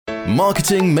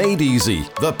Marketing Made Easy,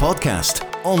 the podcast.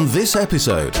 On this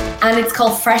episode. And it's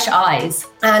called Fresh Eyes.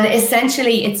 And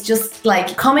essentially it's just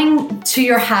like coming to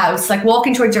your house, like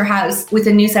walking towards your house with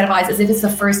a new set of eyes as if it's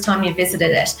the first time you visited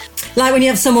it. Like when you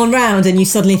have someone round and you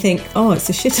suddenly think, oh, it's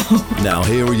a shithole. Now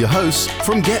here are your hosts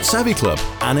from Get Savvy Club,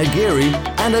 Anna Geary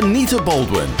and Anita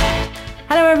Baldwin.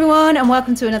 Hello everyone and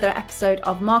welcome to another episode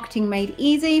of Marketing Made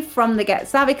Easy from the Get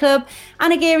Savvy Club.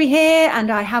 Anna Geary here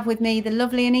and I have with me the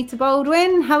lovely Anita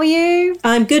Baldwin. How are you?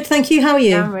 I'm good, thank you. How are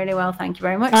you? I'm really well, thank you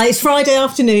very much. It's Friday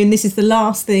afternoon. This is the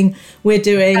last thing we're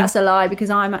doing. That's a lie because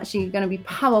I'm actually going to be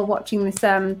power watching this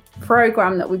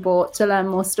program that we bought to learn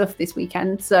more stuff this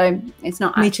weekend. So it's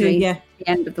not actually the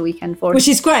end of the weekend for us. Which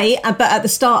is great, but at the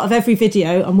start of every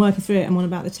video, I'm working through it, I'm on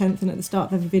about the 10th, and at the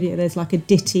start of every video there's like a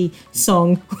ditty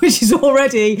song, which is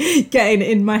already getting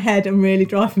in my head and really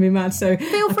driving me mad. So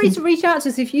feel free to reach out to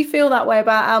us if you feel that way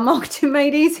about our Marketing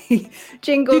Made Easy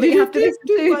jingle that you have to listen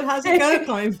to. Well, how's it go,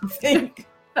 kind of thing?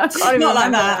 Not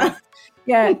like that.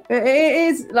 Yeah, it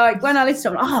is like when I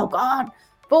listen to it, I'm like, oh God,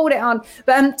 balled it on.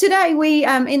 But today we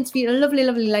interviewed a lovely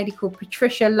lady called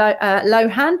Patricia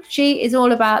Lohan. She is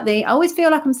all about I always feel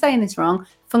like I'm saying this wrong,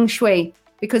 feng shui,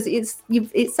 because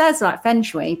it says like feng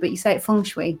shui, but you say it feng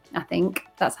shui. I think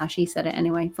that's how she said it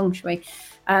anyway, feng shui,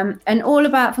 and all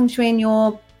about feng shui in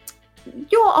your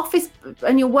office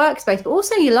and your workspace, but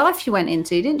also your life she went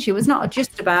into, didn't she? It was not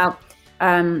just about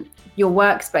your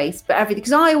workspace, but everything.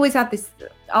 Because I always had this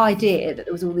idea that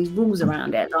there was all these rules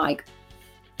around it, like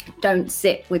don't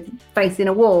sit with facing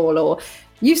a wall, or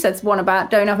you said one about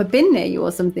don't have a bin near you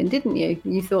or something, didn't you?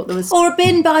 You thought there was... Or a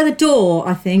bin by the door,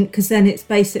 I think, because then it's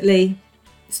basically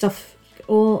stuff,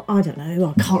 or I don't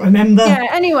know, I can't remember. Yeah,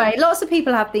 anyway, lots of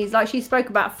people have these, like she spoke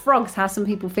about frogs, how some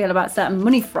people feel about certain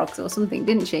money frogs or something,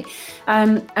 didn't she?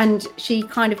 And she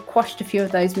kind of quashed a few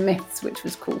of those myths, which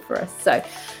was cool for us. So,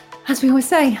 as we always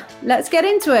say, let's get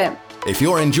into it. If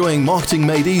you're enjoying Marketing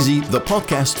Made Easy, the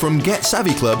podcast from Get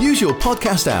Savvy Club, use your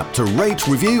podcast app to rate,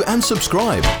 review and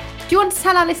subscribe. Do you want to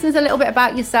tell our listeners a little bit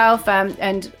about yourself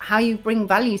and how you bring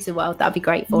value to the world? That'd be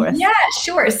great for us. Yeah,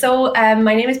 sure. So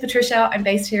my name is Patricia. I'm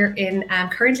based here in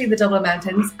currently the Dublin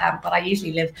Mountains, but I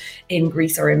usually live in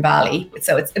Greece or in Bali.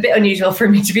 So it's a bit unusual for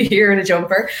me to be here in a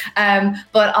jumper.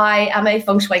 But I am a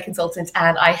feng shui consultant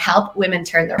and I help women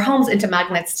turn their homes into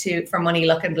magnets for money,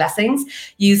 luck and blessings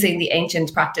using the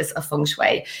ancient practice of feng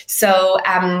shui. So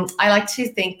I like to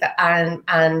think that,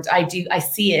 and I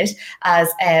see it as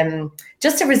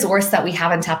just a resource that we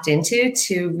haven't tapped into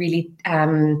to really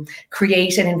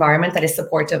create an environment that is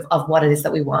supportive of what it is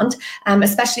that we want,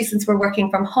 especially since we're working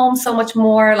from home so much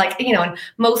more. Like, in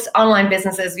most online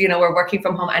businesses, we're working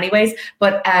from home anyways,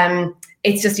 but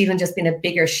it's just been a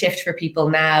bigger shift for people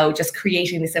now, just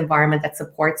creating this environment that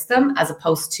supports them as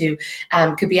opposed to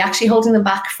could be actually holding them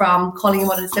back from calling it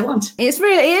what it is they want. It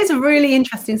is a really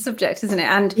interesting subject, isn't it?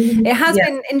 And it has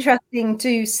been interesting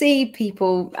to see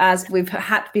people as we've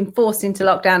been forced into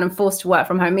lockdown and forced to work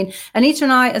from home. I mean, Anita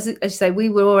and I, as you say, we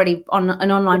were already on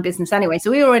an online business anyway.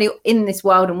 So we were already in this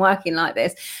world and working like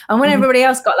this. And when everybody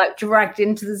else got like dragged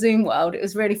into the Zoom world, it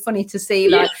was really funny to see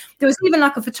there was even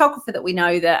like a photographer that we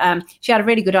know that she had a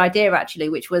really good idea actually,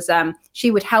 which was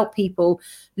she would help people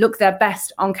look their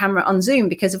best on camera on Zoom,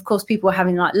 because of course people were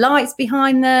having like lights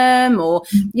behind them or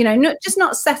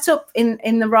not set up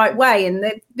in the right way, and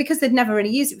because they'd never really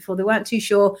used it before, they weren't too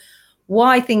sure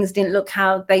why things didn't look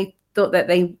how they thought that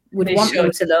they would want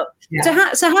them to look.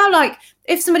 So how like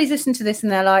if somebody's listening to this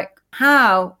and they're like,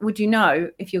 how would you know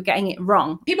if you're getting it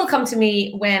wrong? People come to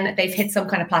me when they've hit some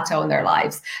kind of plateau in their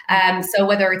lives. So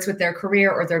whether it's with their career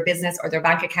or their business or their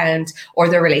bank account or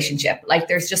their relationship, like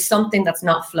there's just something that's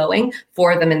not flowing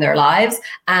for them in their lives.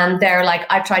 And they're like,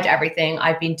 I've tried everything.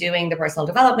 I've been doing the personal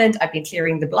development. I've been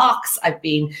clearing the blocks. I've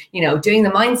been, doing the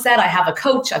mindset. I have a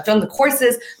coach. I've done the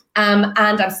courses. And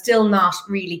I'm still not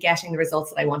really getting the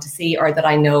results that I want to see or that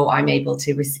I know I'm able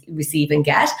to receive and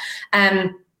get.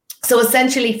 So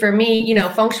essentially for me,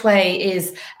 feng shui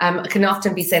is, can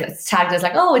often be said, it's tagged as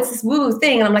like, oh, it's this woo-woo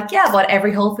thing. And I'm like, yeah, but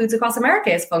every Whole Foods across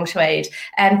America is feng shuied.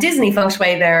 Disney feng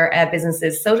shui their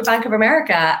businesses, so do Bank of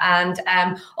America and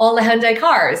all the Hyundai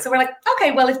cars. So we're like,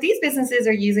 okay, well, if these businesses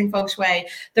are using feng shui,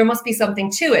 there must be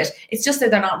something to it. It's just that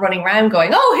they're not running around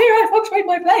going, oh, here, I feng shuied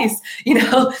my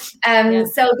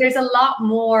place, So there's a lot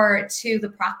more to the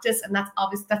practice. And that's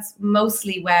obvious. That's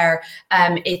mostly where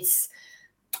it's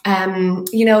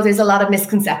there's a lot of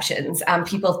misconceptions, and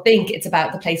people think it's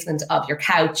about the placement of your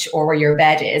couch or where your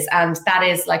bed is. And that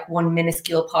is like one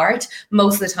minuscule part.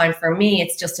 Most of the time for me,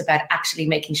 it's just about actually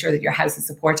making sure that your house is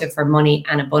supportive for money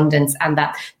and abundance, and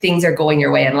that things are going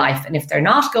your way in life. And if they're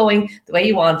not going the way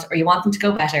you want, or you want them to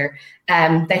go better,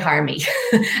 they hire me.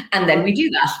 And then we do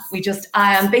that. We just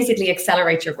basically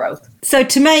accelerate your growth. So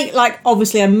to make like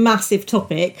obviously a massive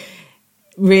topic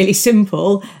really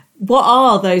simple, what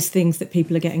are those things that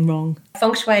people are getting wrong?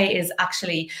 Feng Shui is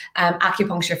actually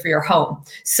acupuncture for your home.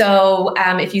 So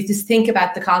if you just think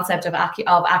about the concept of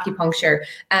acupuncture,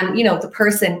 the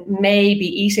person may be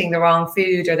eating the wrong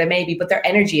food, or but their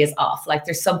energy is off. Like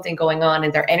there's something going on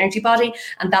in their energy body.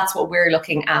 And that's what we're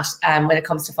looking at when it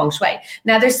comes to Feng Shui.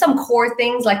 Now, there's some core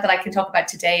things like that I can talk about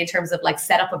today in terms of like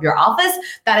setup of your office.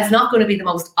 That is not going to be the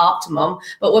most optimum.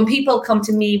 But when people come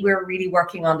to me, we're really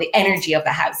working on the energy of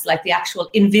the house, like the actual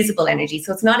invisible energy.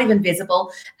 So it's not even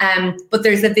visible. But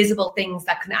there's the visible things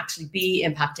that can actually be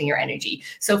impacting your energy.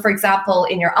 So for example,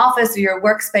 in your office or your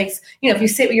workspace, if you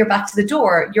sit with your back to the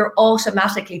door, you're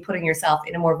automatically putting yourself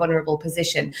in a more vulnerable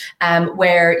position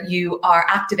where you are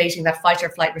activating that fight or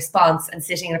flight response and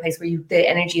sitting in a place where the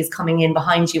energy is coming in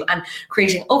behind you and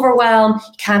creating overwhelm.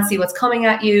 You can't see what's coming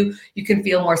at you. You can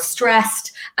feel more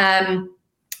stressed.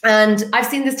 And I've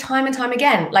seen this time and time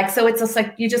again. Like, so it's just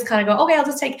like, you just kind of go, okay, I'll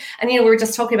just take, and we were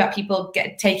just talking about people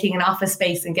taking an office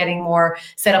space and getting more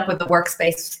set up with the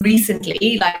workspace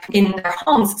recently, like in their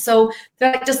homes. So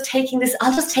they're like,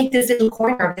 I'll just take this little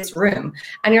corner of this room.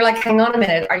 And you're like, hang on a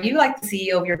minute, are you like the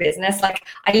CEO of your business? Like,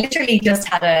 I literally just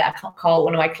had a call with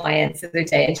one of my clients the other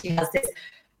day, and she has this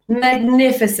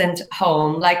magnificent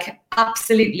home, like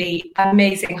absolutely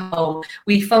amazing home.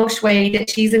 We feng shui that.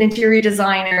 She's an interior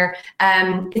designer.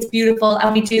 It's beautiful,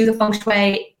 and we do the feng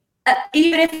shui.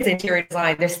 Even if it's interior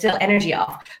design, there's still energy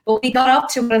off. But we got up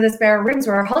to one of the spare rooms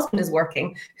where her husband is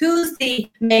working, who's the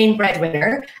main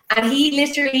breadwinner, and he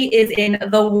literally is in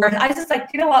the worst. I was just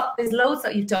like, you know what? There's loads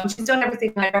that you've done. She's done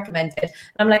everything I recommended. And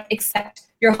I'm like, except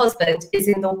your husband is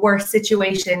in the worst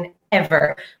situation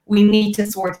ever. We need to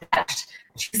sort it out.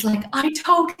 She's like, I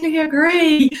totally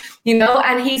agree,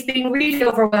 and he's being really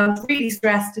overwhelmed, really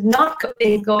stressed, not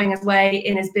things going his way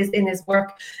in his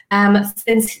work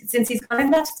since he's gone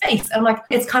in that space. And I'm like,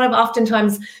 it's kind of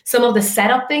oftentimes some of the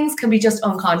setup things can be just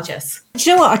unconscious. Do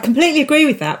you know what? I completely agree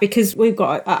with that, because we've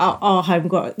got our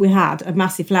home. We had a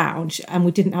massive lounge, and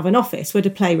we didn't have an office. We had a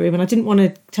playroom, and I didn't want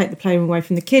to take the playroom away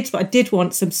from the kids, but I did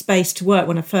want some space to work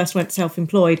when I first went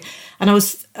self-employed. And I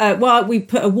was we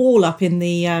put a wall up in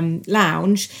the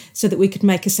lounge so that we could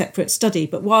make a separate study.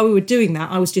 But while we were doing that,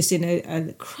 I was just in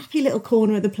a crappy little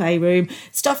corner of the playroom,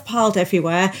 stuff piled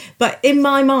everywhere. But in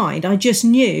my mind, I just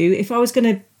knew if I was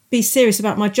going to be serious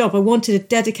about my job, I wanted a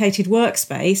dedicated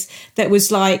workspace that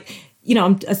was like,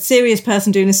 I'm a serious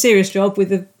person doing a serious job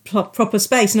with a proper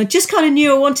space. And I just kind of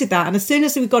knew I wanted that. And as soon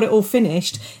as we got it all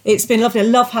finished, it's been lovely. I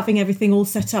love having everything all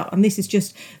set up. And this is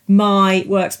just my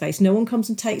workspace. No one comes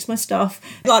and takes my stuff.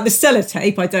 Like the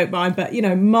sellotape, I don't mind. But,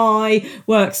 my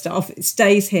work stuff, it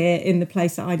stays here in the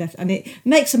place that I left. And it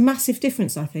makes a massive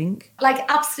difference, I think. Like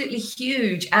absolutely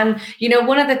huge. And,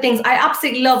 one of the things, I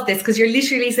absolutely love this, because you're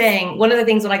literally saying, one of the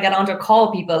things when I get on to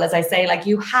call people, as I say, like,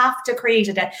 you have to create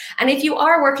and if you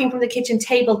are working from the kitchen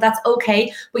table, that's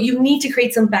okay. But you need to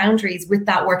create some boundaries with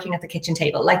that working at the kitchen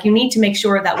table. Like, you need to make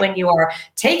sure that when you are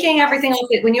taking everything off,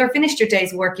 when you're finished your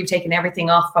day's work, you've taken everything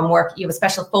off from work, you have a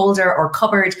special folder or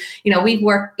cupboard. We've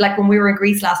worked, like when we were in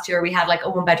Greece last year, we had like a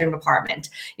 1-bedroom apartment.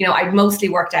 I mostly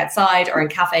worked outside or in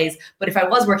cafes, but if I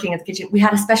was working at the kitchen, we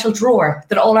had a special drawer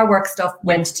that all our work stuff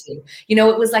went to.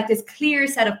 It was like this clear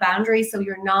set of boundaries, so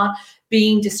you're not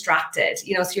being distracted,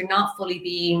 so you're not fully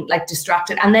being like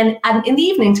distracted. And then in the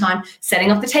evening time,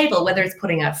 setting up the table, whether it's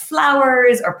putting out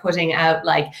flowers or putting out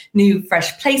like new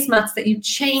fresh placemats, that you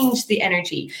change the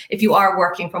energy if you are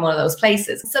working from one of those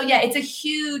places. So yeah, it's a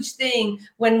huge thing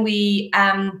when we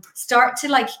start to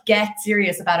like get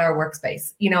serious about our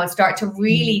workspace, and start to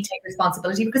really take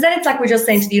responsibility, because then it's like we're just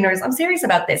saying to the universe, I'm serious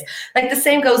about this. Like the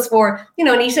same goes for,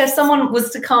 Anita, if someone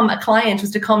a client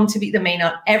was to come to be, that may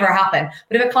not ever happen,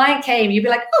 but if a client came, you'd be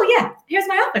like, oh yeah, here's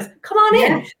my office, come on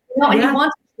in. And you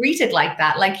want to treat it like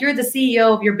that, like you're the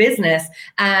CEO of your business,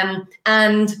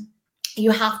 and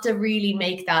you have to really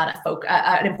make that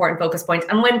an important focus point.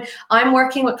 And when I'm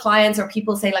working with clients, or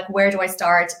people say like, where do I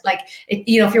start? Like,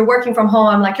 if you're working from home,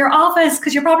 I'm like, your office,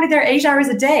 because you're probably there 8 hours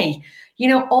a day.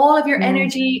 all of your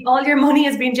energy, all your money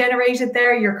is being generated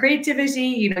there, your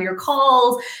creativity, your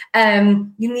calls. You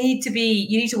need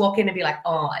to walk in and be like,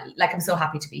 oh, like, I'm so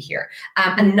happy to be here,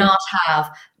 and not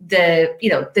have the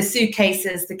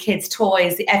suitcases, the kids'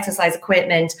 toys, the exercise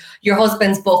equipment, your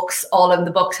husband's books, all in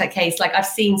the bookcase. Like, I've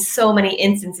seen so many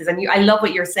instances, and I love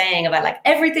what you're saying about like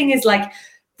everything is like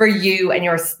for you and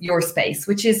your space,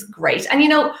 which is great. And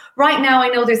right now I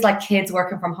know there's like kids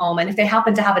working from home, and if they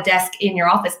happen to have a desk in your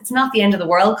office, it's not the end of the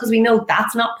world, because we know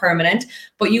that's not permanent,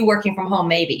 but you working from home,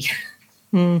 maybe.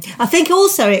 I think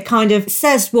also it kind of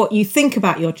says what you think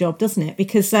about your job, doesn't it?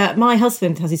 Because my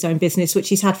husband has his own business, which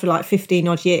he's had for like 15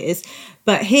 odd years.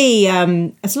 But he,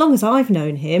 as long as I've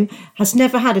known him, has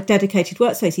never had a dedicated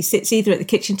workspace. He sits either at the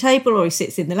kitchen table or he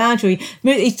sits in the lounge, or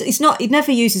he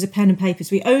never uses a pen and paper.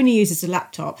 So he only uses a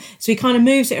laptop. So he kind of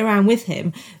moves it around with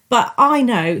him. But I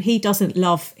know he doesn't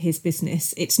love his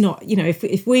business. It's not,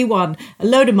 if we won a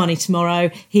load of money tomorrow,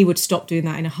 he would stop doing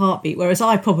that in a heartbeat, whereas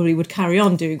I probably would carry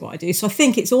on doing what I do. So I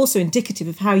think it's also indicative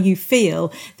of how you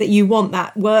feel that you want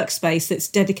that workspace that's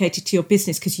dedicated to your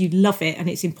business because you love it and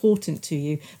it's important to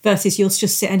you, versus you'll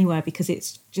just sit anywhere because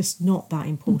it's just not that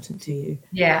important to you.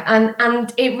 Yeah,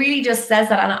 and it really just says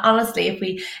that. And honestly, if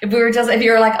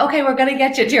you were like, okay, we're going to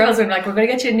get you to your husband, like, we're going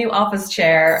to get you a new office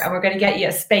chair and we're going to get you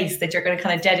a space that you're going to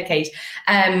kind of dedicate,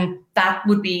 that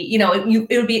would be,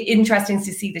 it would be interesting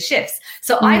to see the shifts.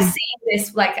 So I've seen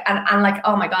this, like, and like,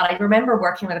 oh my God, I remember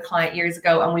working with a client years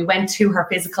ago, and we went to her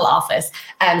physical office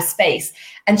space,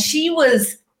 and she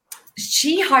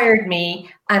hired me,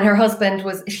 and her husband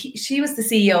she was the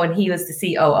CEO and he was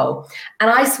the COO. And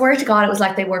I swear to God, it was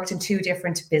like they worked in two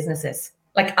different businesses.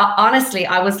 Like, honestly,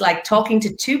 I was like talking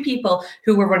to two people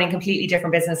who were running completely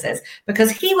different businesses,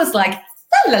 because he was like,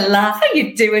 la la la, how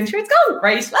you doing? It's going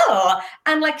great. La, la, la.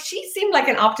 And like, she seemed like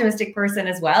an optimistic person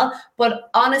as well. But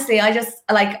honestly,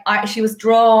 she was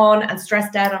drawn and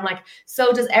stressed out. I'm like,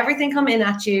 so does everything come in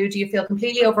at you? Do you feel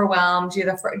completely overwhelmed?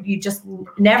 You just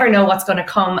never know what's going to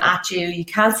come at you. You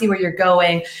can't see where you're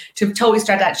going. Totally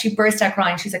stressed out. She burst out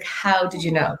crying. She's like, how did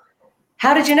you know?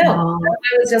 How did you know?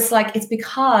 I was just like, it's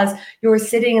because you were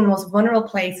sitting in the most vulnerable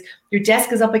place. Your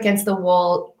desk is up against the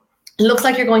wall. It looks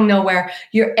like you're going nowhere.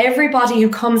 Everybody who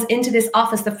comes into this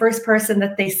office, the first person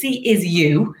that they see is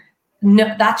you.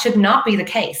 No, that should not be the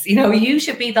case. You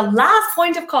should be the last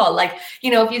point of call. Like,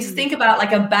 if you just think about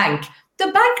like a bank,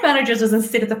 the bank manager doesn't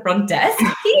sit at the front desk.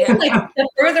 He's like the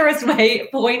furthest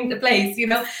place, You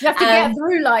have to get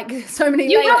through like so many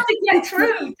layers. You have to get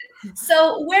through.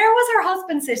 So where was her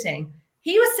husband sitting?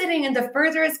 He was sitting in the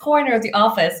furthest corner of the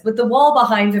office with the wall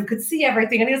behind him, could see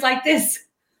everything. And he was like this.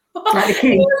 Like a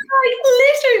king. He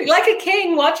was literally like a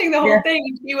king watching the whole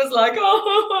thing. He was like,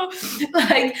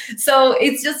 like, so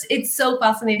it's so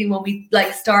fascinating when we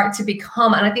like start to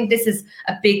become, and I think this is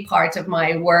a big part of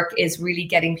my work, is really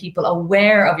getting people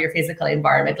aware of your physical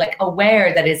environment, like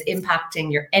aware that it's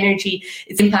impacting your energy,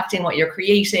 it's impacting what you're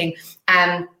creating.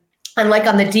 And like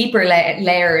on the deeper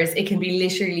layers, it can be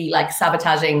literally like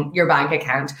sabotaging your bank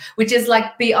account, which is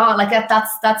like beyond, like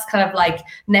that's kind of like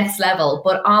next level.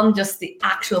 But on just the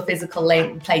actual physical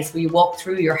place where you walk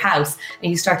through your house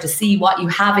and you start to see what you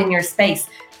have in your space,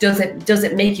 does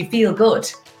it make you feel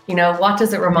good? What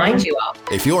does it remind you of?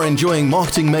 If you're enjoying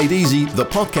Marketing Made Easy, the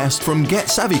podcast from Get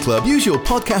Savvy Club, use your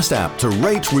podcast app to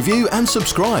rate, review and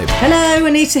subscribe. Hello,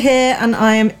 Anita here, and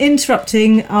I am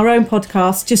interrupting our own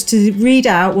podcast just to read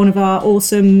out one of our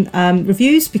awesome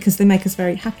reviews, because they make us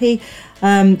very happy.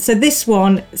 So this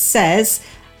one says,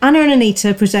 Anna and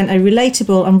Anita present a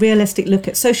relatable and realistic look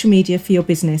at social media for your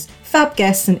business. Fab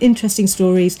guests and interesting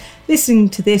stories. Listening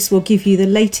to this will give you the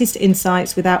latest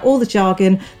insights without all the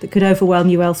jargon that could overwhelm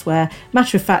you elsewhere.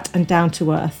 Matter of fact and down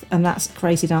to earth. And that's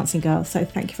Crazy Dancing Girl. So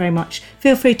thank you very much.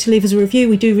 Feel free to leave us a review.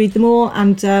 We do read them all,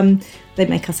 and they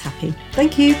make us happy.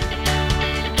 Thank you.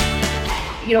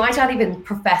 I don't even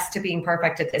profess to being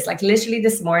perfect at this. Like, literally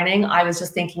this morning, I was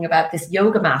just thinking about this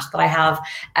yoga mat that I have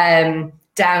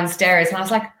downstairs, and I was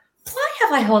like, why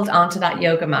have I held on to that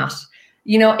yoga mat?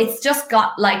 It's just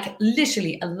got like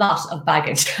literally a lot of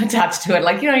baggage attached to it.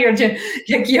 Like, you're yoga,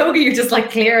 you're just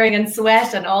like clearing and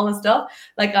sweat and all this stuff.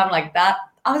 Like, I'm like that.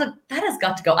 I was like, that has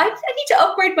got to go. I need to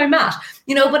upgrade my mat,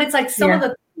 but it's like some of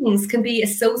the things can be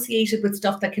associated with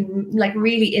stuff that can like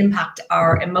really impact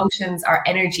our emotions, our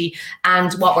energy,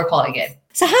 and what we're calling it.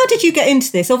 So how did you get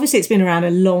into this? Obviously, it's been around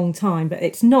a long time, but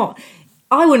it's not,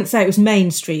 I wouldn't say it was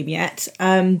mainstream yet.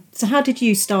 So how did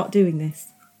you start doing this?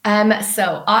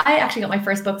 So I actually got my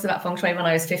first books about feng shui when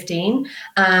I was 15.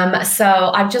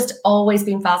 So I've just always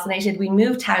been fascinated. We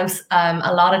moved house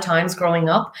a lot of times growing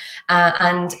up.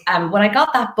 And when I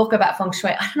got that book about feng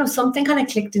shui, I don't know, something kind of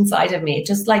clicked inside of me. It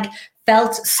just like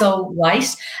felt so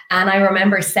right. And I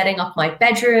remember setting up my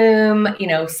bedroom,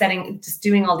 just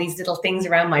doing all these little things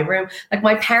around my room. Like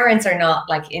my parents are not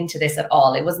like into this at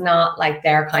all. It was not like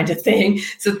their kind of thing.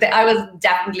 So I was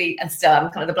definitely, and still I'm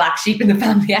kind of the black sheep in the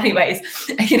family anyways,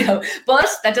 but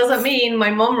that doesn't mean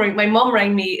my mum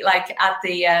rang me like at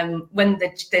the, when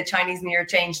the Chinese New Year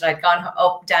changed, and I'd gone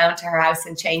up, down to her house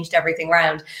and changed everything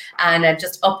around and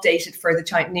just updated for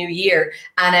the New Year.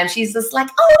 And she's just like,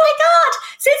 oh my God,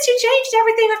 since you changed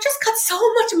everything, I've just got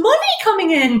so much money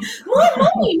coming in, more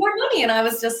money. And I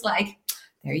was just like,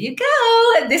 there you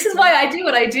go. This is why I do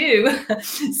what I do.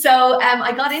 So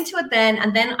I got into it then,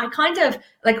 and then I kind of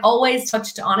like always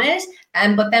touched on it.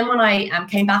 But then when I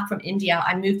came back from India,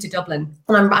 I moved to Dublin,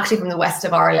 and I'm actually from the west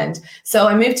of Ireland. So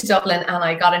I moved to Dublin and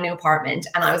I got a new apartment,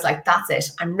 and I was like, that's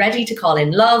it. I'm ready to call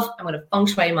in love. I'm going to feng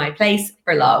shui my place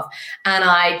for love. And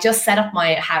I just set up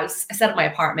my house. I set up my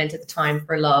apartment at the time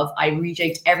for love. I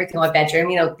rejigged everything in my bedroom.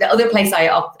 The other place I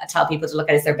tell people to look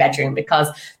at is their bedroom, because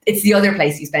it's the other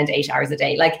place you spend 8 hours a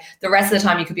day. Like the rest of the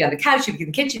time you could be on the couch, you could be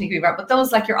in the kitchen, you could be but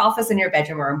those like your office and your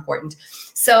bedroom are important.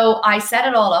 So I set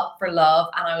it all up for love,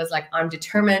 and I was like, I'm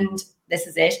determined. This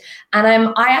is it. And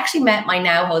I actually met my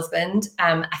now husband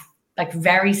like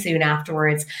very soon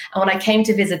afterwards. And when I came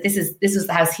to visit, this was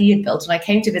the house he had built. When I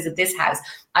came to visit this house,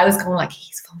 I was going like,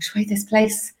 he's feng shui this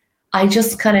place. I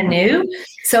just kind of knew.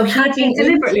 So had he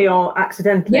deliberately or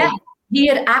accidentally? Yeah. He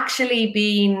had actually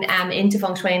been into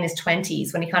feng shui in his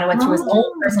 20s when he kind of went through his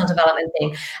own personal development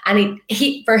thing. And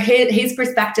he for his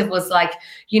perspective was like,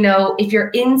 if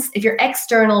your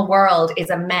external world is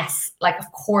a mess, like of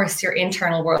course your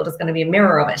internal world is going to be a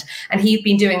mirror of it. And he'd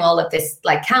been doing all of this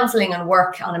like counseling and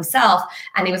work on himself,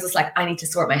 and he was just like, I need to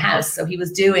sort my house. So he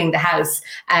was doing the house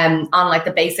on like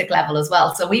the basic level as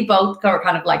well. So we both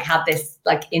kind of like had this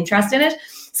like interest in it.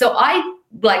 So I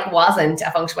like wasn't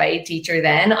a feng shui teacher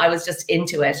then. I was just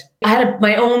into it. I had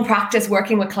my own practice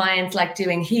working with clients, like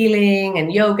doing healing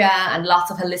and yoga and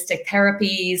lots of holistic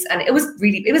therapies. And it was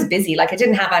busy. Like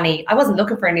I wasn't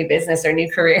looking for a new business or a new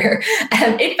career.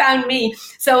 It found me.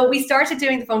 So we started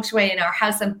doing the feng shui in our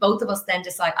house, and both of us then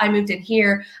I moved in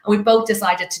here, and we both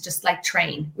decided to just like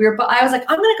train. I was like,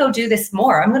 I'm going to go do this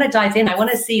more. I'm going to dive in. I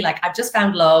want to see, like, I've just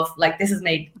found love. Like, this is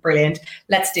made brilliant.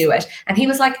 Let's do it. And he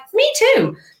was like, me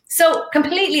too. So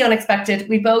completely unexpected,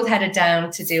 we both headed down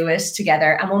to do it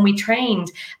together. And when we trained,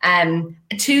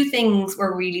 two things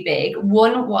were really big.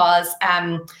 One was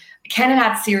Ken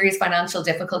had serious financial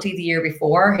difficulty the year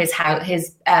before.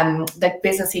 The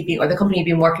business the company he'd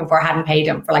been working for hadn't paid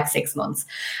him for like 6 months.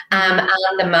 And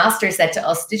the master said to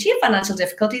us, did you have financial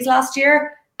difficulties last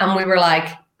year? And we were like,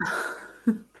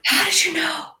 how did you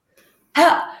know?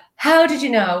 How did you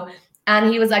know? And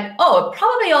he was like, oh, it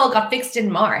probably all got fixed in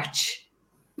March.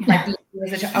 Like, we were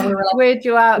like, weird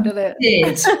you out, did it? We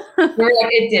were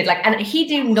like, it did. Like, and he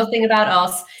knew nothing about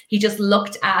us. He just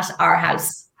looked at our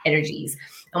house energies,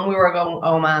 and we were going,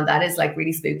 oh man, that is like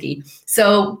really spooky.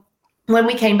 So when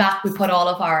we came back, we put all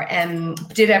of our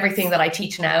did everything that I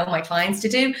teach now my clients to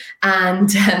do, and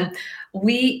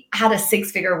we had a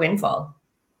 6-figure windfall.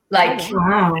 Like,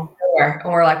 wow.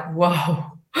 And we're like, whoa.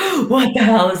 What the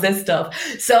hell is this stuff?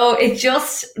 So it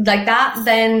just like that,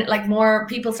 then like more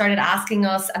people started asking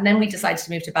us, and then we decided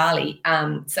to move to Bali.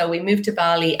 So we moved to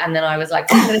Bali, and then I was like,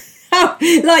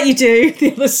 like you do,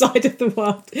 the other side of the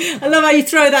world. I love how you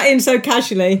throw that in so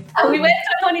casually. And we went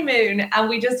to a honeymoon, and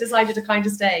we just decided to kind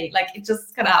of stay. Like it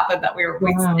just kind of happened that we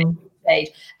stayed.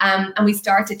 And we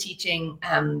started teaching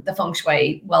the feng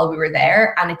shui while we were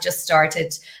there, and it just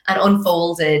started and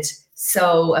unfolded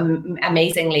so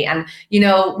amazingly. And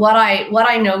what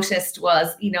I noticed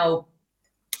was,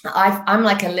 I'm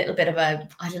like a little bit of a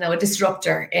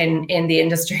disruptor in the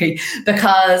industry,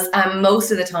 because most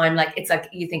of the time, like, it's like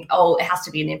you think, oh, it has to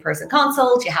be an in-person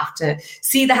consult, you have to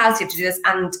see the house, you have to do this.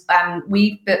 And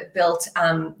we built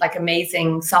like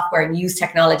amazing software and use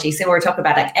technology. So we were talking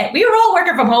about like, we were all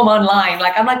working from home online.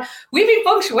 Like, I'm like, we've been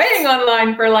feng shuiing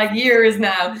online for like years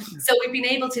now. So we've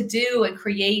been able to do and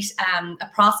create a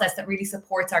process that really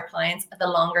supports our clients at the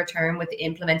longer term with the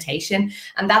implementation.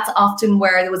 And that's often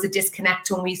where there was a disconnect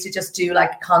when we used to just do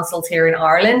like consults here in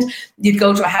Ireland. You'd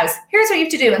go to a house, here's what you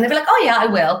have to do, and they'd be like, oh yeah, I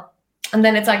will. And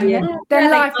then it's like,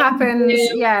 then life happens.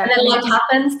 Yeah. And then life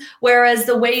happens. Whereas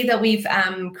the way that we've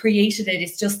created it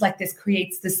is just like this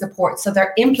creates the support. So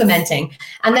they're implementing,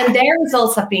 and then their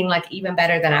results have been like even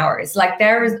better than ours. Like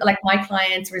my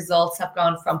clients' results have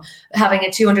gone from having a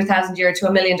 $200,000 year to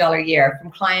 $1 million year,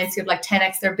 from clients who have like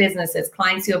 10x their businesses,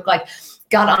 clients who have like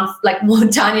got on, like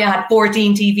Tanya had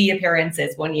 14 TV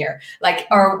appearances one year, like,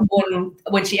 or one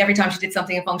when every time she did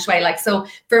something in feng shui. Like, so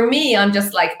for me, I'm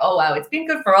just like, oh wow, it's been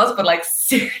good for us, but like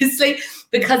seriously,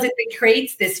 because it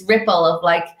creates this ripple of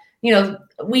like,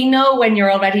 we know when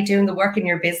you're already doing the work in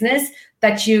your business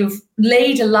that you've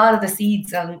laid a lot of the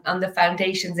seeds on the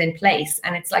foundations in place.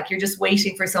 And it's like, you're just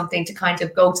waiting for something to kind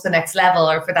of go to the next level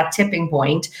or for that tipping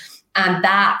point. And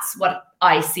that's what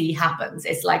I see happens.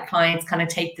 It's like clients kind of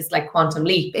take this like quantum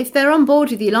leap. If they're on board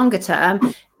with you longer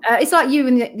term, it's like you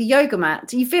and the yoga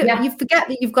mat. You forget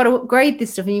that you've got to upgrade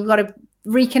this stuff and you've got to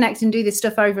reconnect and do this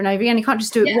stuff over and over again. You can't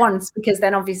just do it once, because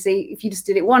then obviously if you just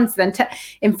did it once, then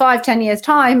in 5-10 years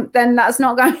time, then that's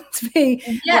not going to be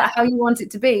how you want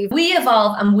it to be. We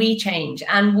evolve and we change,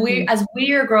 and as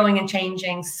we are growing and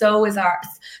changing, so is ours.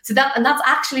 So that's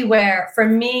actually where, for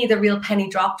me, the real penny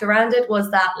dropped around it was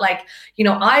that, like,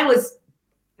 I was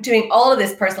doing all of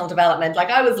this personal development. Like,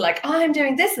 I was like, I'm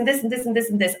doing this and this and this and this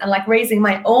and this, and like raising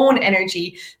my own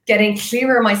energy, getting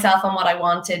clearer myself on what I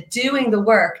wanted, doing the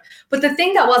work. But the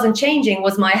thing that wasn't changing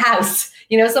was my house,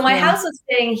 so my house was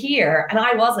staying here and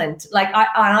I wasn't. Like,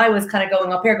 I was kind of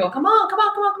going up here going, come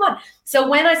on. So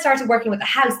when I started working with the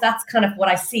house, that's kind of what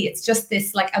I see. It's just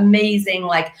this like amazing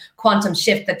like quantum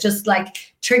shift that just like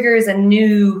triggers a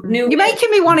new. You're making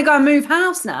me want to go and move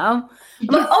house now.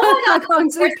 Like, oh my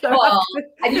God, first of all,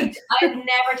 I've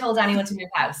never told anyone to move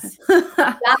house.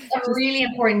 That's a really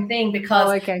important thing,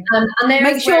 because and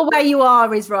make sure where you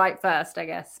are is right first, I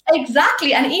guess.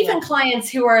 Exactly. And even clients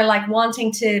who are like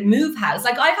wanting to move house,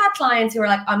 like I've had clients who are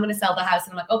like, I'm going to sell the house,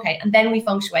 and I'm like, okay, and then we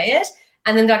feng shui it,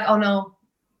 and then they're like, oh no,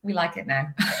 we like it now.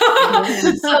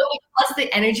 So because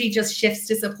the energy just shifts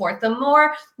to support them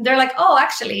more, they're like, oh,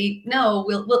 actually, no,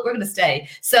 we're going to stay.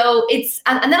 So it's,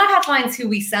 and then I've had clients who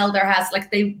we sell their house,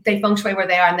 like they feng shui where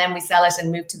they are, and then we sell it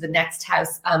and move to the next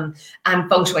house and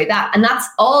feng shui that. And that's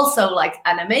also like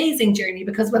an amazing journey,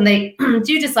 because when they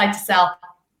do decide to sell,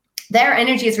 their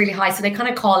energy is really high. So they kind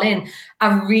of call in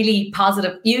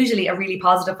usually a really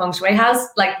positive feng shui house.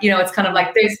 Like, it's kind of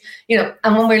like there's,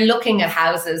 and when we're looking at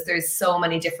houses, there's so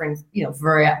many different,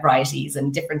 varieties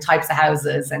and different types of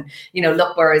houses. And,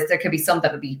 whereas there could be some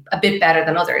that would be a bit better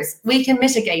than others. We can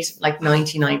mitigate like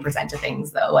 99% of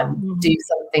things though, and do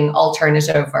something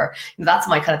alternative, or that's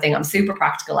my kind of thing. I'm super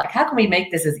practical. Like, how can we make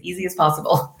this as easy as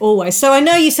possible? Always. So I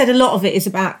know you said a lot of it is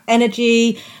about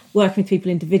energy, working with people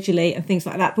individually and things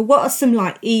like that. But what are some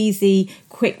like easy,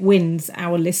 quick wins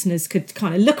our listeners could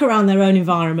kind of look around their own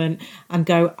environment and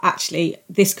go, actually,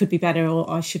 this could be better,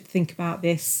 or I should think about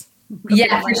this?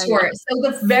 Yeah, for sure. So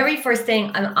the very first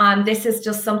thing, and this is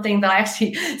just something that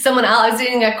I was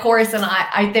doing a course,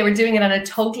 and they were doing it on a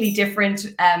totally different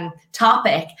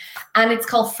topic, and it's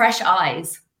called Fresh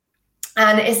Eyes.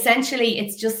 And essentially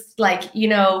it's just like,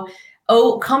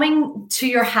 coming to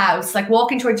your house, like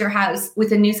walking towards your house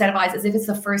with a new set of eyes, as if it's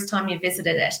the first time you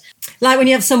visited it. Like when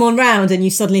you have someone round and you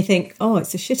suddenly think, oh,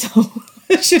 it's a shithole.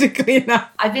 I should have cleaned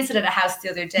that. I visited a house the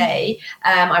other day.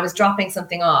 I was dropping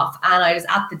something off, and I was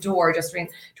at the door, just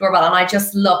ringing doorbell, and I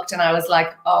just looked and I was like,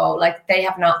 oh, like they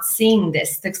have not seen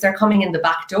this, because they're coming in the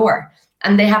back door,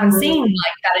 and they haven't seen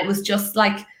like that. It was just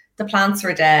like the plants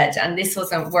were dead, and this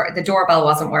wasn't work. The doorbell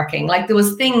wasn't working. Like there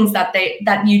was things that they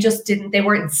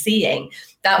weren't seeing.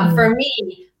 That for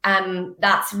me,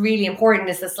 that's really important.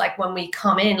 Is this like when we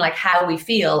come in, like how we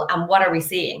feel and what are we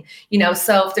seeing?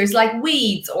 So if there's like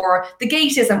weeds, or the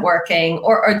gate isn't working,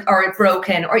 or it's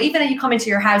broken, or even if you come into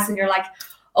your house and you're like,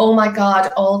 oh my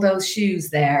God, all those shoes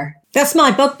there. That's my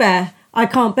bugbear. I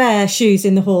can't bear shoes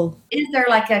in the hall. Is there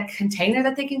like a container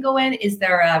that they can go in? Is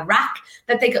there a rack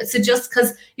that they go? So just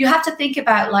because you have to think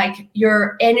about like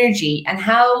your energy and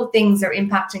how things are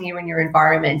impacting you in your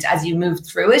environment as you move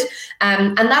through it.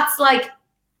 And that's like,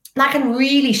 that can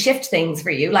really shift things for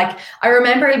you. Like I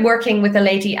remember working with a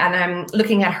lady and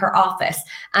looking at her office,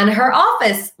 and her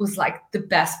office was like the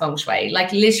best feng shui.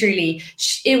 Like literally,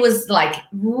 it was like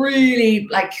really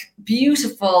like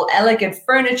beautiful, elegant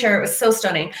furniture. It was so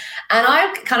stunning. And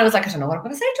I kind of was like, I don't know what I'm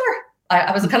going to say to her.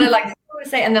 I was kind of like, what to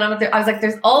say? And then I was like,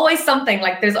 there's always something,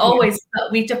 like there's always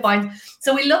we to find.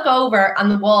 So we look over on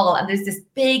the wall, and there's this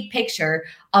big picture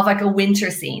of like a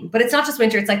winter scene, but it's not just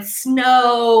winter. It's like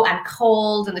snow and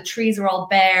cold, and the trees are all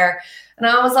bare. And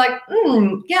I was like,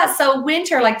 yeah, so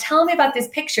winter, like, tell me about this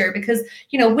picture, because,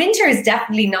 winter is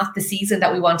definitely not the season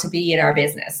that we want to be in our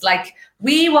business. Like,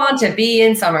 we want to be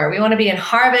in summer. We want to be in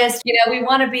harvest. We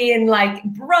want to be in like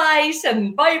bright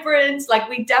and vibrant. Like,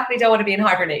 we definitely don't want to be in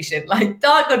hibernation. Like,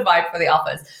 not a good vibe for the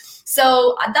office.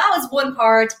 So that was one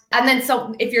part. And then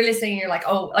so if you're listening, you're like,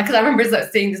 oh, because I remember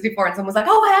seeing this before and someone was like,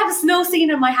 oh, I have a snow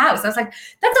scene in my house. I was like,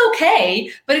 that's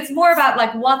okay. But it's more about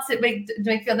like, what's it make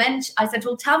feel? And then I said,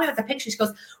 well, tell me about the picture. She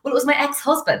goes, well, it was my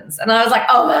ex-husband's. And I was like,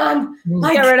 oh man,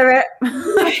 like, get rid of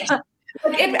it.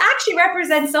 it actually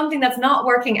represents something that's not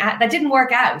working out, that didn't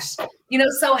work out,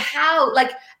 so how,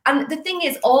 like, and the thing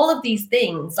is, all of these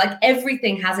things, like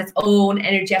everything has its own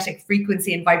energetic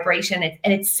frequency and vibration, and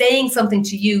it's saying something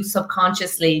to you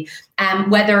subconsciously,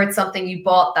 whether it's something you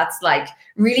bought that's like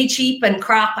really cheap and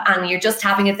crap and you're just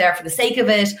having it there for the sake of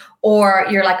it, or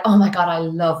you're like, oh my God, I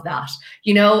love that.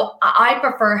 I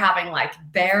prefer having like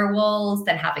bare walls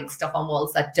than having stuff on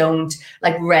walls that don't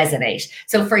like resonate.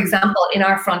 So for example, in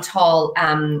our front hall,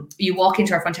 you walk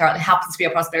into our front hall, it happens to be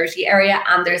a prosperity area,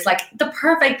 and there's like the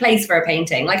perfect place for a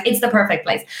painting. Like it's the perfect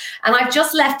place. And I've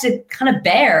just left it kind of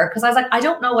bare because I was like, I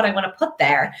don't know what I want to put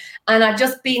there. And I've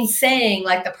just been saying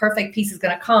like the perfect piece is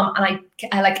going to come. And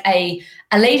I like a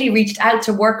lady reached out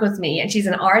to work with me, and she's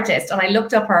an artist, and I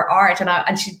looked up her art, and I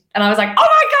was like, oh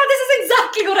my God, this is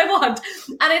exactly what I want.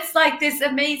 And it's like this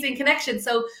amazing connection.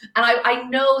 So, and I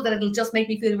know that it'll just make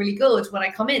me feel really good when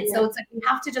I come in. Yeah. So it's like, we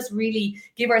have to just really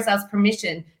give ourselves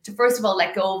permission to, first of all,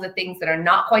 let go of the things that are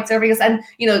not quite serving us. And,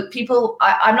 people,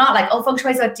 I'm not like, oh, feng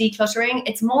shui is about decluttering.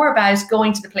 It's more about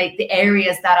going to the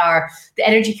areas that are, the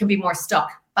energy can be more stuck.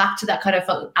 Back to that kind of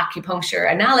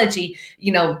acupuncture analogy,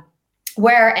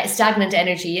 where stagnant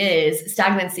energy is,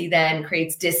 stagnancy then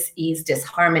creates dis-ease,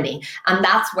 disharmony. And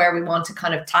that's where we want to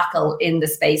kind of tackle in the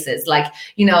spaces. Like,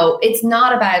 it's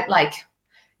not about like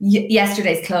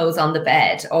yesterday's clothes on the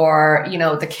bed, or,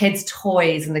 the kids'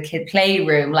 toys in the kid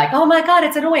playroom. Like, oh my God,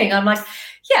 it's annoying. I'm like,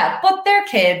 yeah, but they're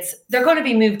kids. They're going to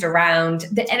be moved around.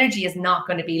 The energy is not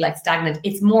going to be like stagnant.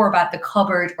 It's more about the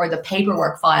cupboard or the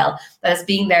paperwork file that has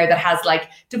been there that has like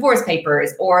divorce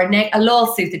papers or a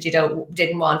lawsuit that you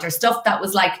didn't want, or stuff that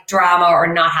was like drama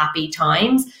or not happy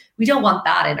times. We don't want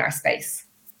that in our space.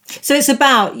 So it's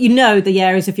about, the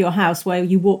areas of your house where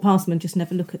you walk past them and just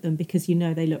never look at them because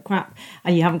they look crap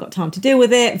and you haven't got time to deal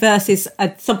with it, versus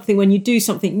something when you do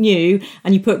something new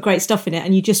and you put great stuff in it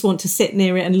and you just want to sit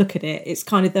near it and look at it. It's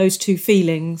kind of those two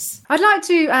feelings. I'd like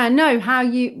to know how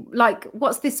you, like,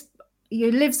 what's this?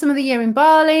 You live some of the year in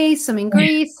Bali, some in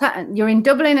Greece, you're in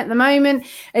Dublin at the moment.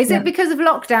 Is it because of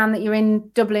lockdown that you're in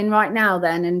Dublin right now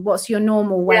then? And what's your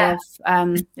normal way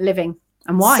of living?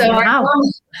 And why? So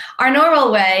our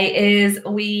normal way is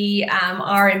we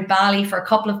are in Bali for a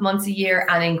couple of months a year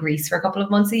and in Greece for a couple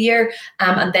of months a year.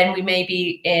 And then we may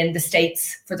be in the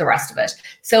States for the rest of it.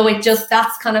 So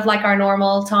that's kind of like our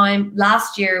normal time.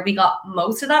 Last year, we got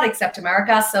most of that except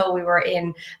America. So we were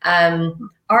in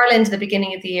Ireland at the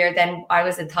beginning of the year. Then I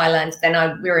was in Thailand.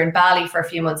 Then we were in Bali for a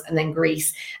few months, and then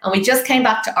Greece. And we just came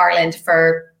back to Ireland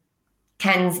for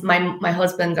Ken's, my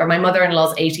husband or my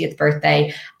mother-in-law's 80th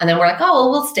birthday. And then we're like, oh, well,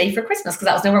 we'll stay for Christmas, because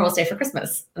that was nowhere we'll stay for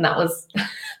Christmas. And that was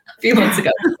a few months ago.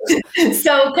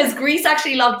 So, because Greece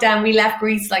actually locked down, we left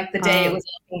Greece like the day it was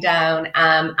locking down.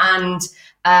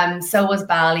 And so was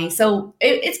Bali. So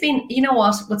it's been,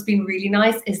 what's been really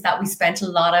nice is that we spent a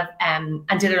lot of, and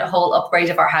did a whole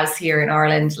upgrade of our house here in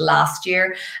Ireland last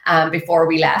year before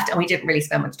we left. And we didn't really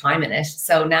spend much time in it.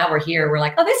 So now we're here, we're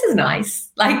like, oh, this is nice.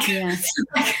 Like,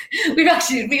 we get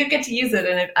to use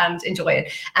it and enjoy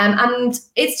it. And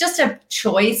it's just a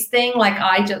choice thing. Like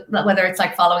whether it's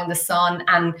like following the sun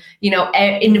and,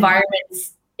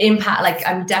 environments impact, like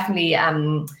I'm definitely,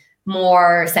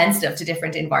 more sensitive to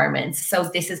different environments. So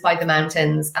this is by the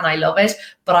mountains and I love it,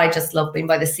 but I just love being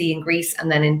by the sea in Greece,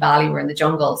 and then in Bali we're in the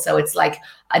jungle. So it's like,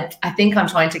 I think I'm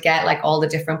trying to get like all the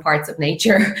different parts of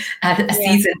nature a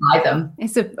season by them.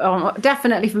 It's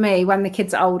definitely for me, when the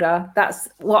kids are older, that's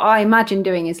what I imagine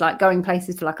doing, is like going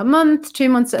places for like a month, 2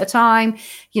 months at a time,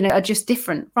 are just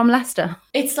different from Leicester.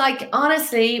 It's like,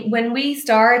 honestly, when we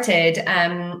started,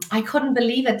 I couldn't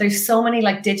believe it. There's so many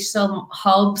like digital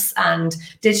hubs and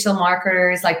digital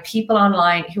marketers, like people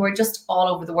online who are just all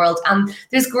over the world. And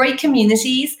there's great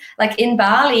communities. Like in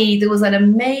Bali, there was an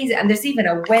amazing, and there's even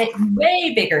a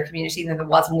way bigger community than there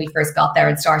was when we first got there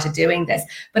and started doing this.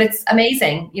 But it's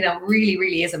amazing, really,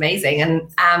 really is amazing.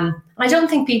 And I don't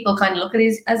think people kind of look at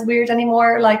it as weird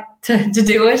anymore, like to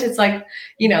do it. It's like,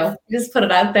 just put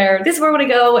it out there. This is where I want to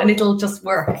go, and it'll just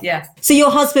work. Yeah. So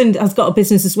your husband has got a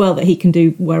business as well that he can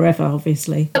do wherever,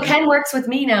 obviously. So Ken works with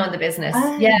me now in the business.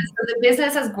 Yeah. So the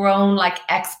business has grown like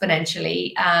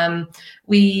exponentially.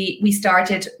 We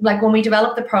started, like when we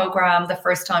developed the program the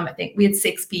first time, I think we had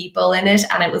 6 people in it,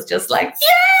 and it was just like, yay!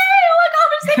 Oh my God,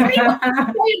 say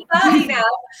Bali now.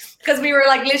 Because we were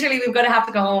like, literally, we're going to have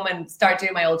to go home and start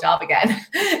doing my old job again.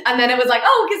 And then it was like,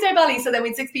 oh, Kids Day Bali. So then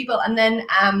we'd 6 people. And then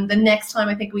the next time,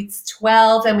 I think we'd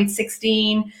 12, then we'd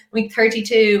 16, we'd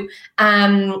 32.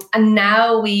 And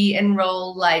now we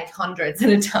enroll like hundreds at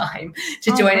a time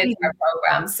to join into our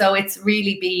program. So it's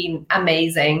really been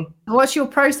amazing. What's your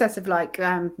process of like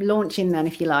launching then,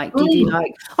 if you like? Do you do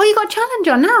like, oh, you got a challenge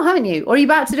on now, haven't you? Or are you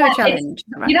about to do a challenge?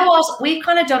 Right? You know what? We've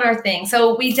kind of done our thing.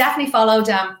 So we definitely followed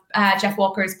Jeff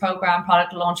Walker's program,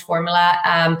 Product Launch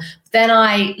Formula. Then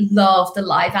I love the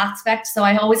live aspect. So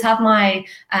I always have my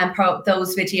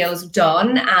those videos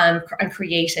done and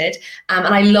created. And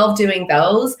I love doing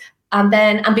those.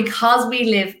 And because we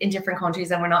live in different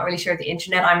countries and we're not really sure of the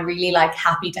internet, I'm really like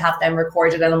happy to have them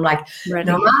recorded. And I'm like,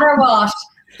 no matter what,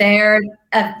 they're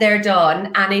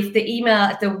done. And if the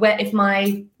email, if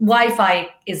my Wi-Fi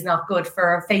is not good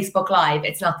for Facebook Live,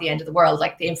 it's not the end of the world,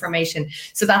 like the information.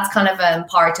 So that's kind of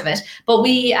part of it. But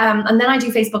we, and then I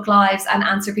do Facebook Lives and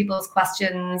answer people's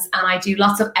questions, and I do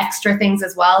lots of extra things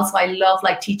as well. So I love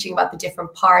like teaching about the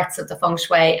different parts of the feng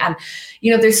shui. And,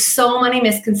 you know, there's so many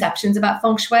misconceptions about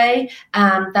feng shui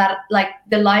that like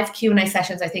the live Q&A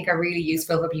sessions, I think are really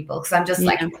useful for people. Cause I'm just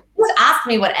like, just ask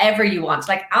me whatever you want.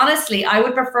 Like, honestly, I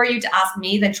would prefer you to ask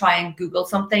me than try and Google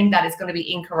something that is going to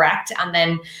be incorrect. And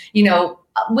then, you know,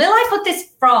 will I put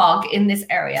this frog in this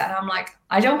area? And I'm like,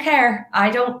 I don't care.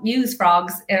 I don't use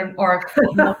frogs or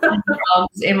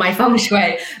frogs in my feng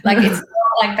shui. Like, it's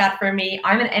not like that for me.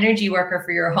 I'm an energy worker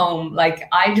for your home. Like,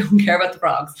 I don't care about the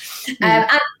frogs.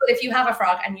 But if you have a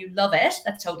frog and you love it,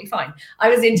 that's totally fine. I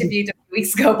was interviewed a few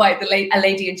weeks ago by a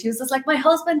lady, and she was just like, my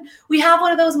husband, we have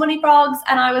one of those money frogs.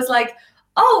 And I was like,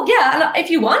 oh yeah, if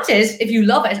you want it, if you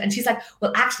love it. And she's like,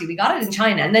 well, actually, we got it in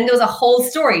China. And then there was a whole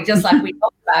story, just like we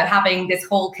talked about, having this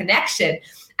whole connection.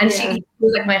 And she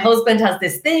was like, my husband has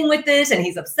this thing with it, and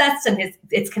he's obsessed, and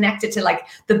it's connected to like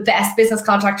the best business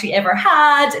contract he ever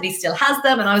had, and he still has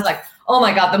them. And I was like, oh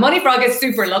my God, the money frog is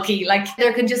super lucky. Like,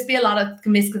 there can just be a lot of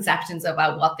misconceptions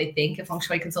about what they think a feng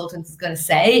shui consultant is going to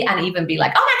say, and even be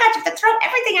like, oh my God, you have to throw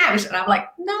everything out. And I'm like,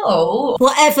 no.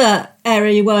 Whatever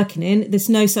area you're working in, there's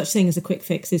no such thing as a quick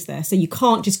fix, is there? So you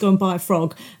can't just go and buy a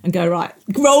frog and go, right,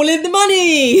 roll in the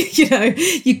money. You know,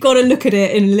 you've got to look at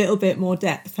it in a little bit more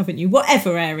depth, haven't you?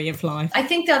 Whatever area of life. I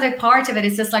think the other part of it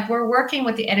is just like, we're working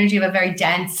with the energy of a very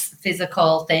dense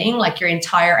physical thing, like your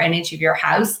entire energy of your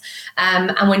house.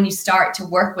 And when you start to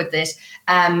work with it,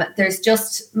 there's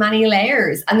just many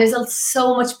layers, and there's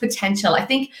so much potential. I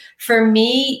think for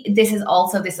me, this is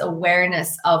also this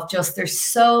awareness of just, there's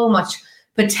so much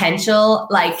potential,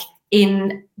 like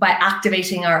by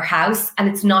activating our house. And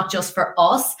it's not just for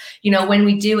us, you know, when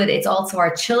we do it, it's also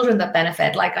our children that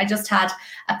benefit. Like, I just had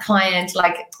a client,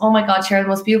 like, oh my God, share the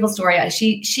most beautiful story.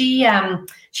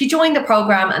 She joined the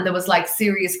program, and there was like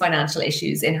serious financial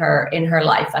issues in her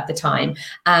life at the time.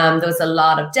 There was a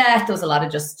lot of debt. There was a lot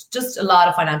of just a lot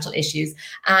of financial issues.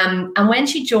 And when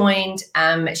she joined,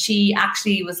 she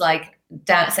actually was like,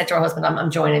 said to her husband,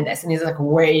 I'm joining this. And he's like,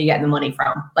 where are you getting the money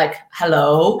from? Like,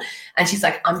 hello. And she's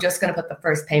like, I'm just going to put the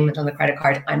first payment on the credit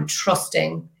card. I'm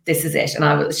trusting this is it.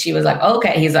 And she was like,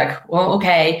 okay. He's like, well,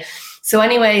 okay. So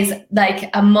anyways, like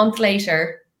a month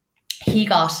later, he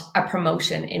got a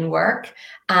promotion in work.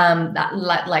 That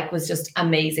like was just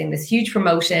amazing. This huge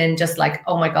promotion, just like,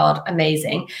 oh my God,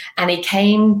 amazing. And he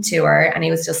came to her and he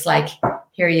was just like,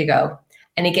 here you go.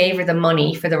 And he gave her the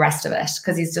money for the rest of it,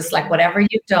 because he's just like, whatever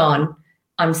you've done,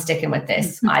 I'm sticking with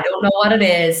this. I don't know what it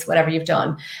is, whatever you've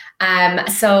done.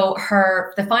 So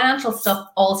the financial stuff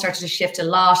all started to shift a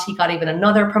lot. He got even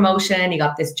another promotion. He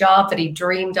got this job that he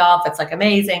dreamed of. That's like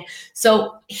amazing.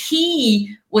 So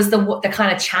he was the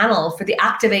kind of channel for the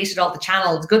activated, all the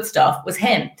channels, good stuff was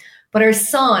him. But her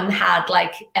son had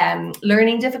like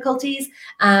learning difficulties,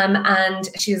 and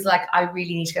she was like, I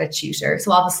really need to get a tutor.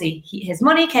 So obviously his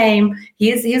money came,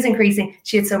 he is increasing.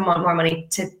 She had some more money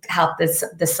to help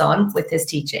the son with his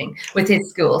teaching, with his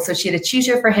school. So she had a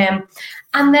tutor for him.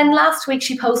 And then last week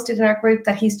she posted in our group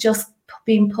that he's just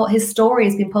his story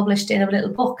has been published in a little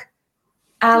book.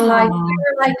 And like, we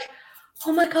were like,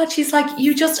 oh my God, she's like,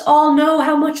 you just all know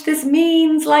how much this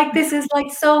means. Like, this is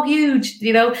like so huge,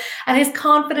 you know, and his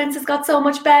confidence has got so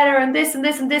much better, and this and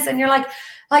this and this. And you're like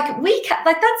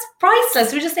that's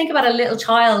priceless. We just think about a little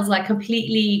child, like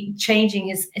completely changing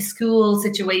his school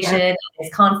situation,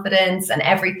 his confidence and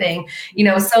everything, you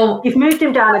know, so you've moved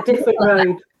him down a different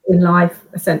road in life,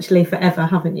 essentially forever,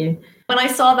 haven't you? when I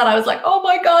saw that, I was like, oh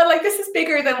my God, like this is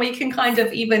bigger than we can kind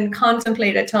of even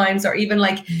contemplate at times, or even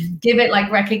like give it like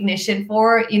recognition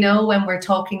for, you know, when we're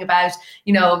talking about,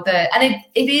 you know, and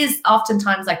it is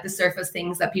oftentimes like the surface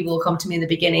things that people will come to me in the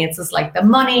beginning. It's just like the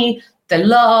money, the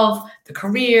love, the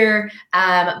career.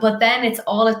 But then it's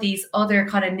all of these other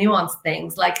kind of nuanced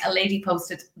things. Like a lady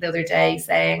posted the other day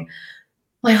saying,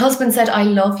 my husband said, I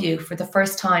love you for the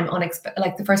first time,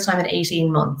 like the first time in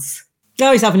 18 months.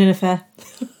 Oh, he's having an affair.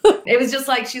 It was just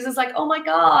like, she's just like, oh my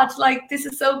God, like, this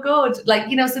is so good. Like,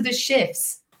 you know, so there's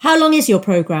shifts. How long is your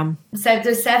program? So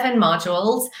there's 7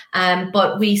 modules,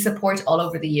 but we support all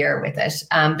over the year with it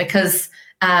because,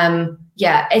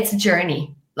 yeah, it's a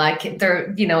journey. Like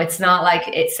there, you know, it's not like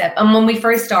it's set. And when we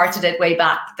first started it way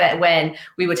back, that when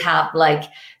we would have like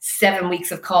 7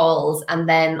 weeks of calls, and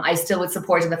then I still would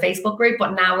support in the Facebook group.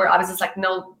 But now I was just like,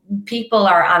 no, people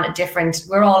are on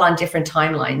we're all on different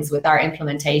timelines with our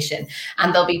implementation.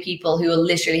 And there'll be people who will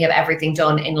literally have everything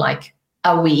done in like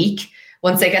a week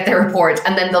once they get their report.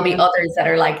 And then there'll be others that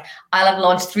are like, I'll have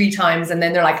launched 3 times. And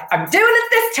then they're like, I'm doing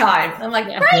it this time. I'm like,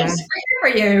 great, we're here for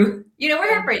you. You know, we're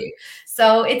here for you.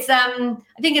 So it's, I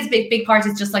think it's big part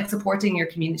is just like supporting your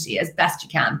community as best you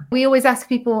can. We always ask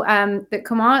people that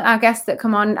come on, our guests that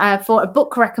come on for a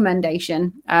book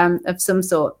recommendation of some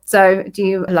sort. So do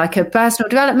you like a personal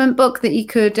development book that you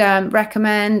could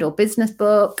recommend, or business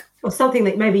book? Or something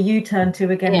that maybe you turn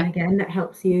to again and again that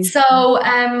helps you? So,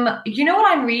 you know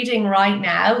what I'm reading right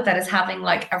now that is having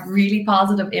like a really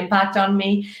positive impact on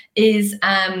me is,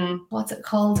 what's it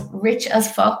called? Rich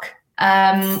as Fuck.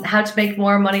 How to make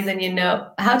more money than you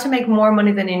know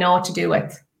what to do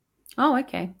with. Oh,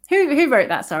 okay. Who wrote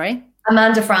that? Sorry.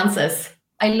 Amanda Francis.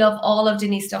 I love all of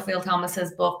Denise Duffield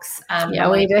Thomas's books. Yeah,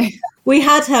 we do. We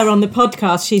had her on the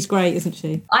podcast. She's great, isn't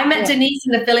she? I met Denise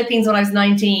in the Philippines when I was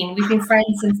 19. We've been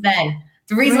friends since then.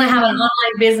 The reason I have an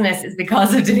online business is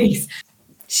because of Denise.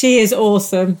 She is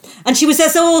awesome. And she was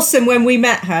as awesome when we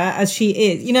met her as she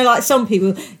is. You know, like some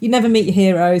people, you never meet your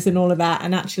heroes and all of that.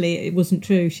 And actually, it wasn't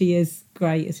true. She is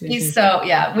great, isn't she? So,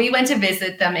 yeah, we went to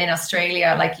visit them in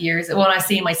Australia like years. When I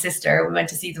see my sister, we went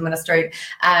to see them in Australia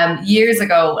years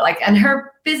ago. Like, and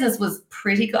her business was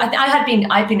pretty good. I've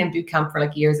been in boot camp for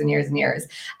like years and years and years.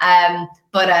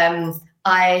 But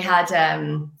I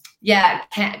had... yeah,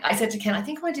 I said to Ken, I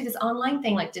think I want to do this online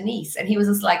thing like Denise. And he was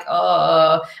just like,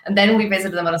 oh. And then we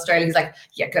visited them in Australia. He's like,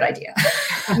 yeah, good idea.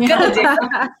 Good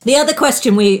idea. The other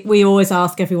question we always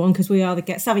ask everyone, because we are the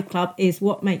Get Savvy Club, is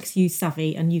what makes you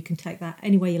savvy? And you can take that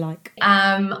any way you like.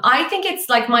 I think it's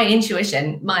like my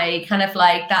intuition, my kind of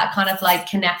like that kind of like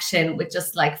connection with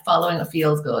just like following what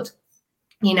feels good.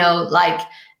 You know, like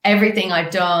everything I've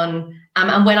done.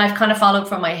 And when I've kind of followed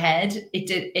from my head,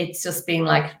 it's just been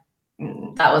like,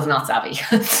 that was not savvy.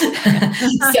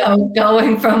 So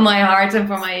going from my heart and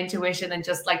from my intuition and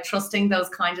just like trusting those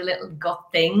kind of little gut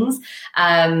things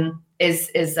is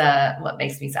what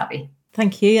makes me savvy.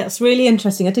 Thank you. That's really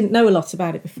interesting. I didn't know a lot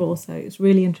about it before, so it's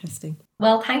really interesting.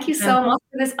 Well, thank you so much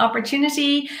for this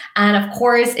opportunity. And of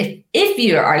course, if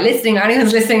you are listening, or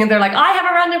anyone's listening and they're like, I have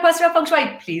a random question about feng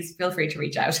shui, please feel free to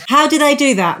reach out. How do they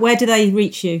do that? Where do they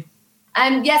reach you?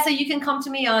 Yeah, so you can come to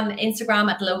me on Instagram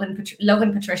at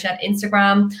Lohan Patricia at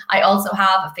Instagram. I also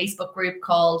have a Facebook group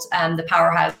called the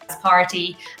Powerhouse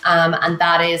Party, and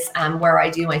that is where I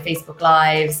do my Facebook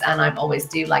Lives, and I always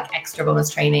do like extra bonus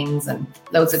trainings and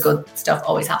loads of good stuff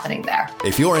always happening there.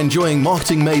 If you're enjoying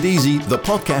Marketing Made Easy, the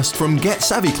podcast from Get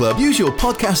Savvy Club, use your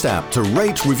podcast app to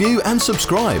rate, review and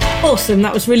subscribe. Awesome,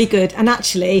 that was really good. And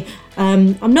actually,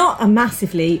 I'm not a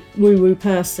massively woo-woo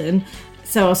person.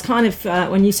 So I was kind of,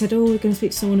 when you said, we're going to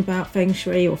speak to someone about feng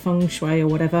shui or or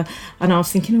whatever, and I was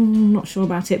thinking, I'm not sure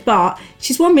about it. But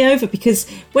she's won me over, because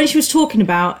when she was talking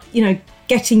about, you know,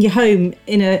 getting your home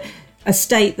in a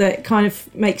state that kind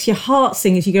of makes your heart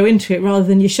sing as you go into it rather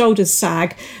than your shoulders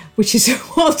sag, which is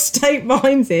what state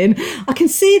mine's in, I can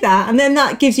see that. And then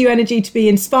that gives you energy to be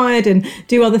inspired and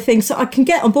do other things. So I can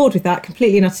get on board with that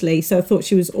completely and utterly. So I thought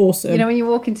she was awesome. You know, when you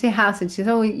walk into your house and she says,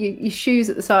 your shoes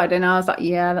at the side. And I was like,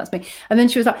 yeah, that's me. And then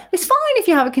she was like, it's fine if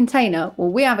you have a container.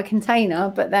 Well, we have a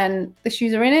container, but then the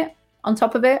shoes are in it, on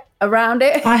top of it, around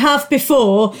it. I have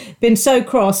before been so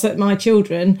cross at my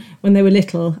children when they were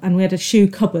little, and we had a shoe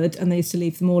cupboard and they used to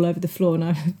leave them all over the floor, and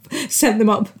I sent them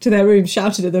up to their room,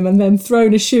 shouted at them, and then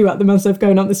thrown a shoe at them as they're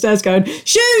going up the stairs going,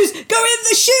 shoes, go in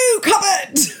the shoe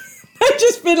cupboard. They've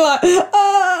just been like,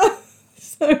 ah.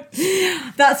 So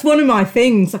that's one of my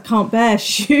things. I can't bear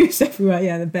shoes everywhere.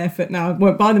 Yeah, they're barefoot now. I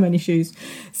won't buy them any shoes.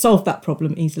 Solved that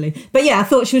problem easily. But yeah, I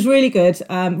thought she was really good,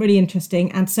 really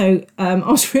interesting. And so I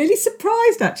was really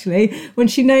surprised, actually, when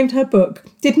she named her book.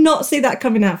 Did not see that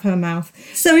coming out of her mouth.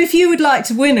 So if you would like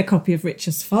to win a copy of Rich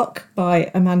as Fuck by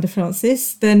Amanda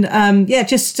Frances, then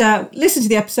just listen to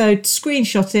the episode,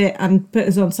 screenshot it and put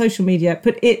us on social media.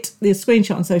 Put the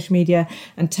screenshot on social media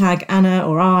and tag Anna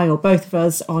or I or both of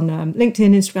us on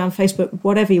LinkedIn, Instagram, Facebook,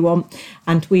 whatever you want.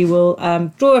 And we will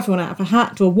draw one out of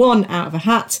a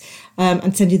hat,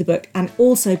 and send you the book. And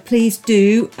also, please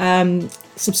do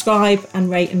subscribe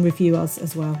and rate and review us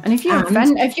as well. And if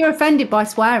you're offended by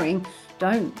swearing,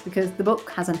 don't, because the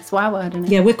book has a swear word in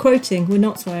it. Yeah, we're quoting. We're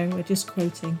not swearing. We're just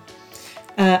quoting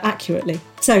accurately.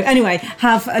 So anyway,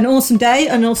 have an awesome day,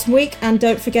 an awesome week, and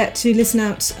don't forget to listen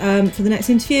out for the next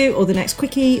interview or the next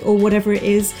quickie or whatever it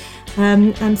is.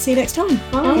 And see you next time.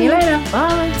 Bye. See you later.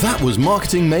 Bye. That was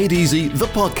Marketing Made Easy, the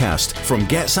podcast from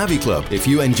Get Savvy Club. If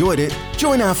you enjoyed it,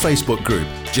 join our Facebook group.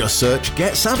 Just search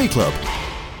Get Savvy Club.